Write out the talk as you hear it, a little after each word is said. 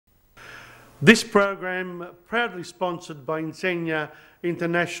This program proudly sponsored by Insegna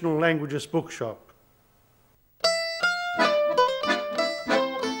International Languages Bookshop.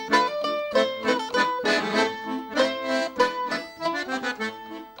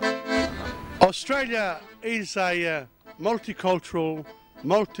 Australia is a multicultural,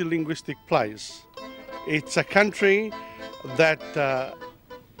 multilinguistic place. It's a country that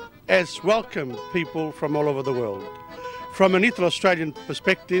has welcomed people from all over the world. From an Italo-Australian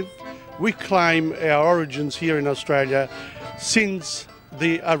perspective, we claim our origins here in Australia since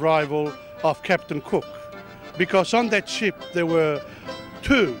the arrival of Captain Cook, because on that ship there were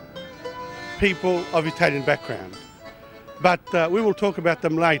two people of Italian background, but we will talk about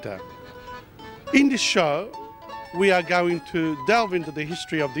them later. In this show we are going to delve into the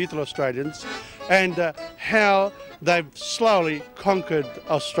history of the Italo-Australians and how they've slowly conquered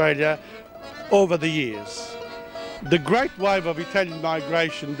Australia over the years. The great wave of Italian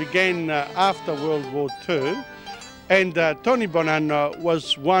migration began after World War II, and Tony Bonanno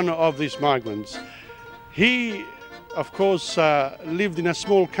was one of these migrants. He, of course, lived in a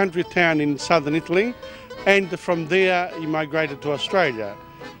small country town in southern Italy, and from there he migrated to Australia.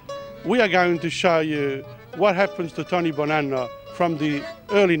 We are going to show you what happens to Tony Bonanno from the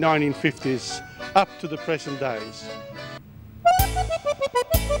early 1950s up to the present days.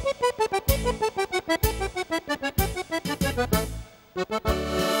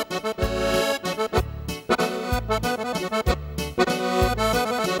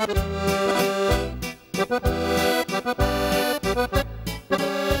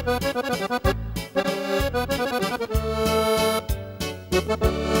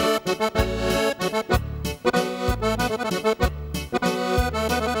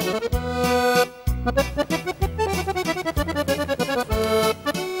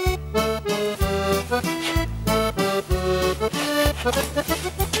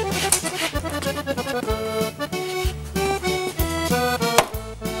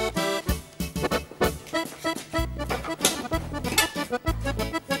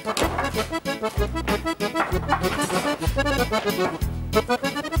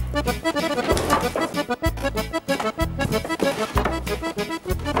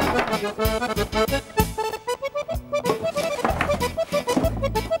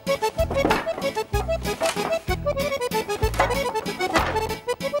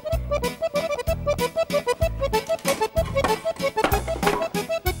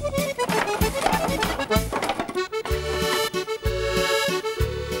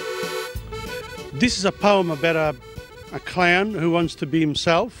 This is a poem about a clown who wants to be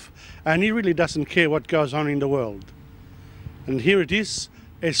himself, and he really doesn't care what goes on in the world. And here it is: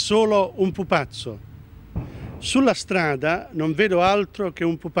 è solo un pupazzo. Sulla strada non vedo altro che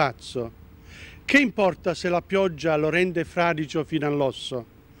un pupazzo. Che importa se la pioggia lo rende fradicio fino all'osso?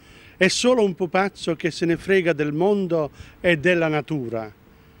 È solo un pupazzo che se ne frega del mondo e della natura.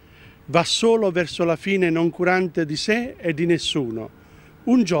 Va solo verso la fine non curante di sé e di nessuno.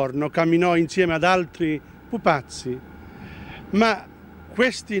 Un giorno camminò insieme ad altri pupazzi, ma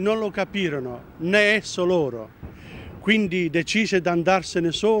questi non lo capirono, né esso loro. Quindi decise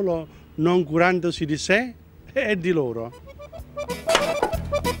d'andarsene solo, non curandosi di sé e di loro.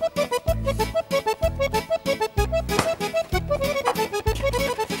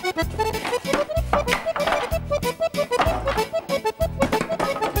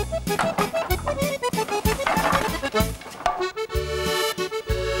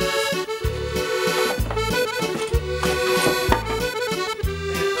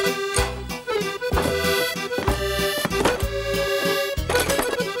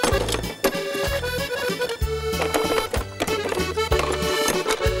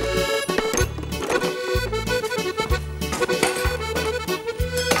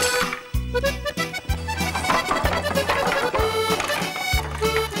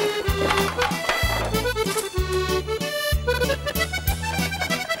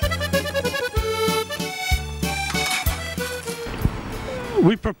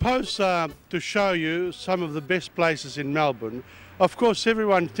 We propose to show you some of the best places in Melbourne. Of course,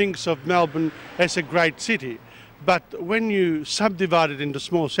 everyone thinks of Melbourne as a great city, but when you subdivide it into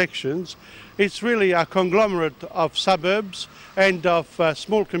small sections, it's really a conglomerate of suburbs and of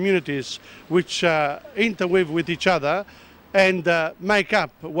small communities which interweave with each other and make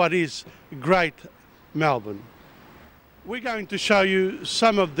up what is great Melbourne. We're going to show you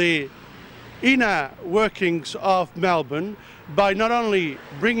some of the inner workings of Melbourne by not only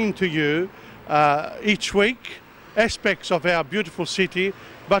bringing to you each week aspects of our beautiful city,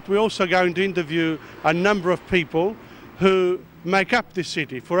 but we're also going to interview a number of people who make up this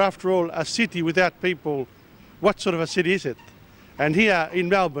city. For after all, a city without people, what sort of a city is it? And here in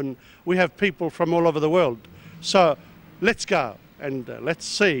Melbourne, we have people from all over the world. So let's go and let's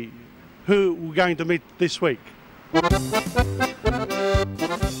see who we're going to meet this week.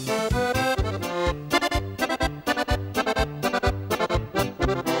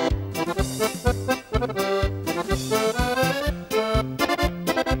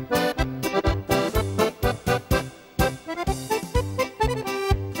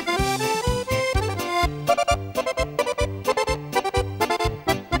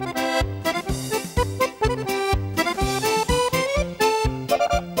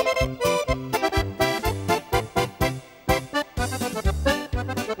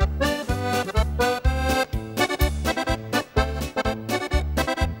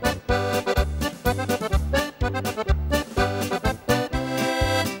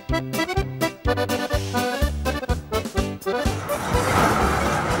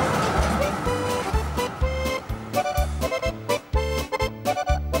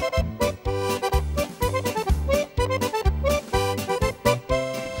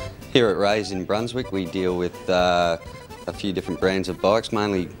 Here at Ray's in Brunswick, we deal with a few different brands of bikes,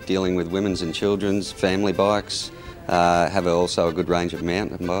 mainly dealing with women's and children's family bikes. Have also a good range of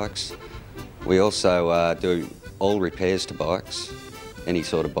mountain bikes. We also do all repairs to bikes, any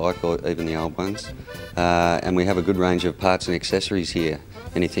sort of bike, or even the old ones. And we have a good range of parts and accessories here.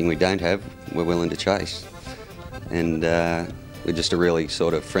 Anything we don't have, we're willing to chase. And we're just a really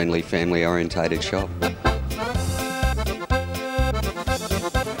sort of friendly, family-orientated shop.